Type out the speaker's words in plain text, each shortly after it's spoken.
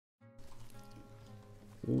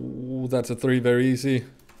Ooh, that's a 3, very easy.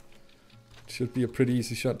 Should be a pretty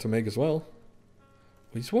easy shot to make as well.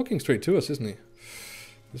 He's walking straight to us, isn't he?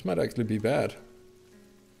 This might actually be bad.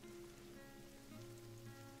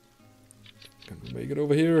 Can we make it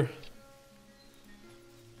over here?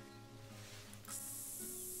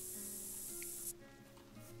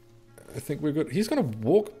 I think we're good. He's gonna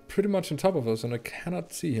walk pretty much on top of us and I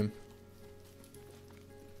cannot see him.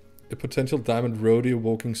 A potential diamond roadie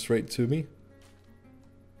walking straight to me.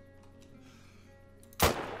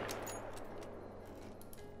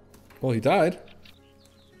 Well, he died.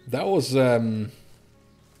 That was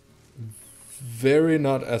very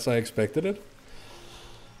not as I expected it.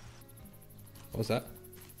 What was that?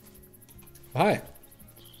 Hi.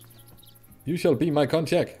 You shall be my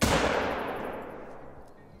concheck.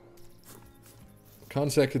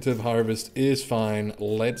 Consecutive harvest is fine.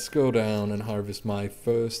 Let's go down and harvest my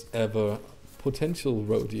first ever potential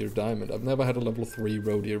roe deer diamond. I've never had a level 3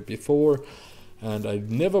 roe deer before. And I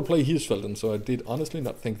never play Hirschfelden, so I did honestly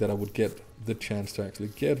not think that I would get the chance to actually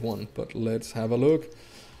get one. But let's have a look.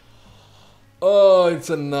 Oh, it's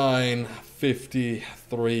a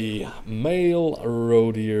 953 male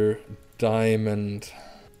roe deer diamond.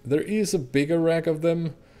 There is a bigger rack of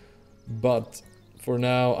them, but for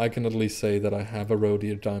now I can at least say that I have a roe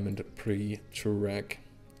deer diamond pre-track.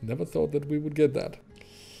 Never thought that we would get that.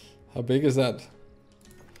 How big is that?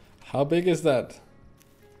 How big is that?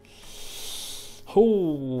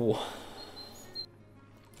 Oh,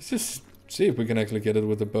 let's just see if we can actually get it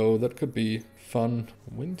with a bow. That could be fun.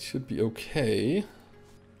 Wind should be okay. Okay,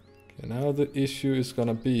 now the issue is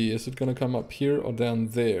gonna be, is it gonna come up here or down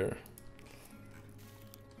there?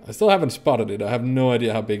 I still haven't spotted it. I have no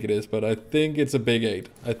idea how big it is, but I think it's a big 8.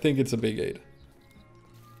 I think it's a big 8.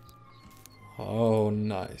 Oh,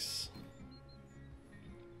 nice.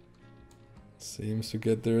 Seems to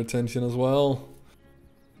get their attention as well.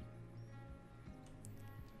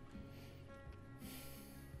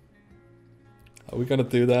 Are we gonna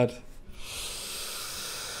do that?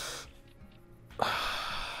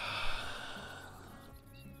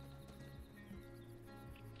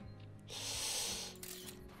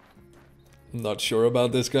 I'm not sure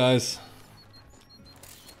about this, guys.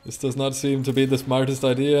 This does not seem to be the smartest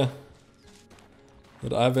idea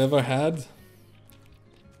that I've ever had.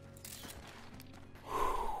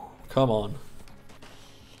 Come on.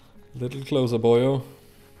 Little closer, boyo.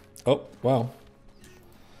 Oh, wow.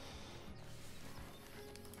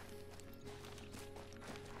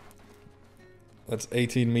 That's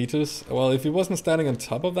 18 meters. Well, if he wasn't standing on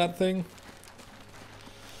top of that thing...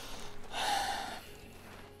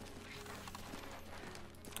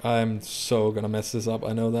 I'm so gonna mess this up,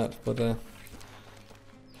 I know that, but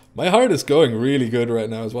my heart is going really good right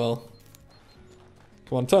now as well.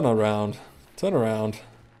 Come on, turn around. Turn around.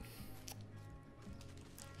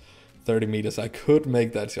 30 meters, I could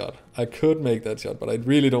make that shot. I could make that shot, but I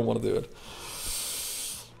really don't want to do it.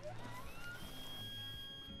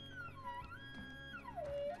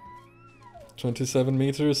 $27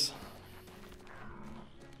 meters.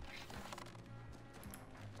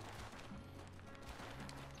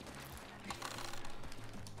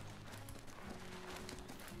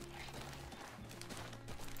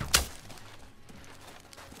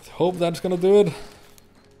 Hope that's gonna do it.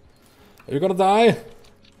 Are you gonna die?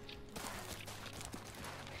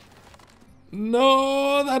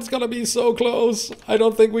 No, that's gonna be so close. I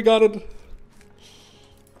don't think we got it.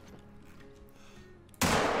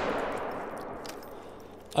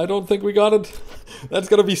 I don't think we got it. That's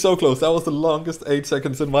gonna be so close. That was the longest 8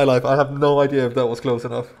 seconds in my life. I have no idea if that was close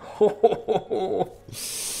enough.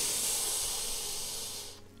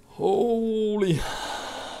 Holy.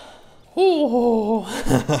 Oh.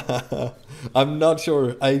 I'm not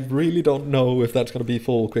sure. I really don't know if that's gonna be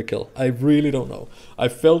full quick kill. I really don't know. I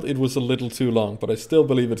felt it was a little too long, but I still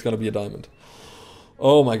believe it's gonna be a diamond.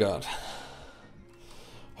 Oh my god.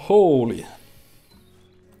 Holy.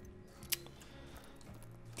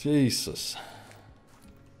 Jesus.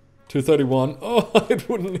 231. Oh, it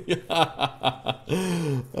wouldn't.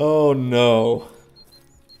 Oh no.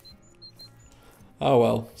 Oh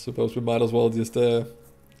well. Suppose we might as well just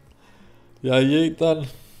yeah, yeet then.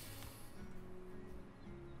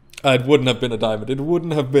 It wouldn't have been a diamond. It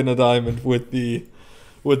wouldn't have been a diamond with the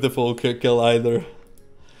full kick kill either.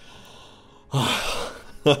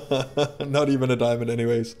 Not even a diamond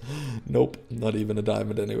anyways. Nope, not even a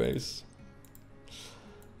diamond anyways.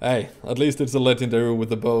 Hey, at least it's a legendary with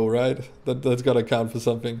the bow, right? That's gotta count for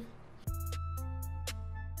something.